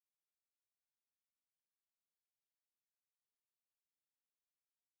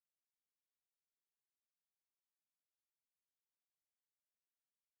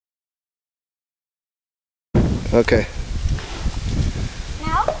Okay.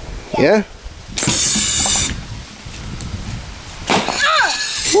 Now? Yeah?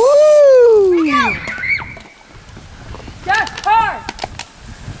 Woo! That's hard!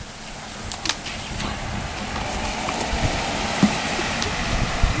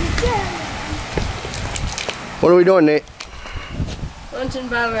 What are we doing, Nate? Launching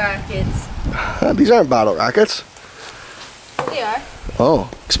bottle rockets. These aren't bottle rockets. They are. Oh,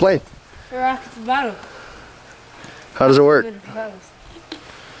 explain. The rocket's a bottle. How does it work?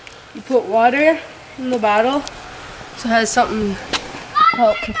 You put water in the bottle, so it has something to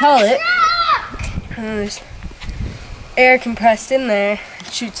help propel it. And there's air compressed in there,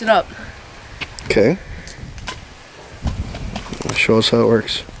 it shoots it up. Okay. Show us how it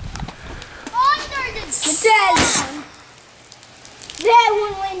works. That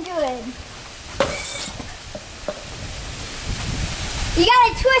one went good. You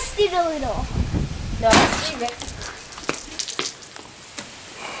gotta twist it a little. No, leave it.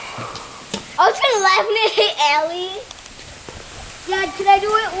 I was gonna laugh when it hit Allie. Dad, could I do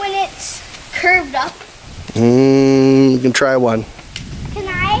it when it's curved up? You can try one. Can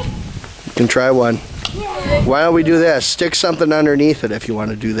I? You can try one. Yeah. Why don't we do this? Stick something underneath it if you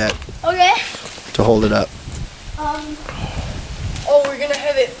want to do that. Okay. To hold it up. Oh, we're gonna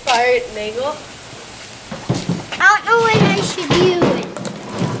have it fire at an angle? I don't know when I should do it.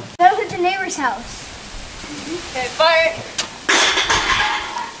 That was at the neighbor's house. Okay, fire.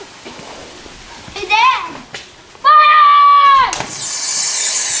 Hey, Dad! Fire!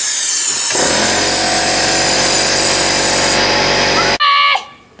 Fire!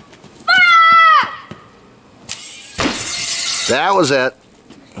 That was it.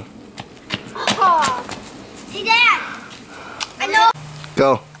 Oh. Hey, Dad! I know.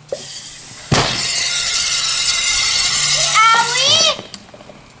 Go. Allie?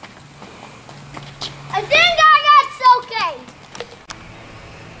 I think I got okay.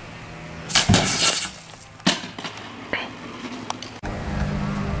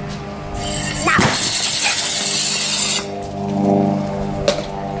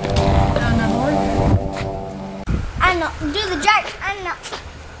 I know. Do the jack. I know.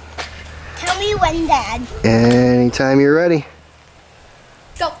 Tell me when, Dad. Anytime you're ready.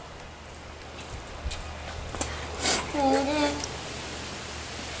 Go.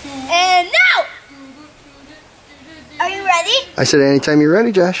 And now! Are you ready? I said anytime you're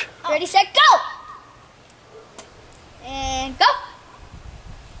ready, Josh. Ready, set, go! And go!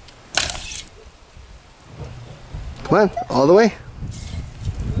 Come on, all the way.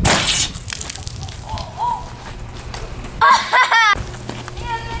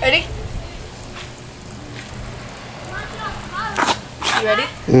 Ready? You ready?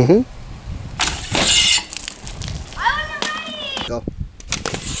 Mm-hmm. I wasn't ready! Go.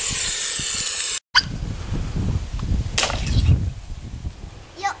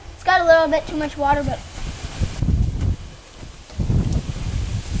 Yep, it's got a little bit too much water, but...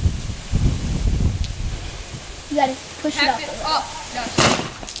 You gotta push it up. Oh, no.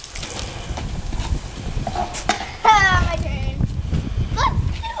 Ah, my turn. Let's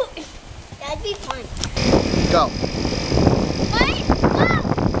do it. That'd be fun. Go. Wait, go.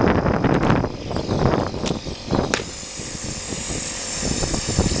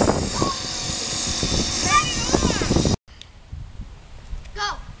 Go.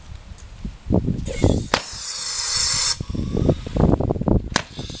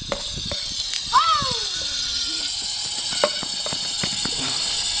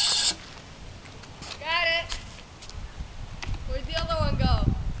 Got it. Where'd the other one go?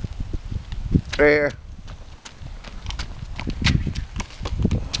 Right here.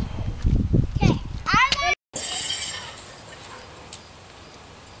 Okay, I'm ready.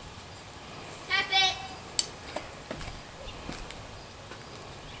 Tap it.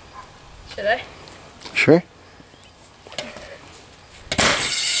 Should I? Sure.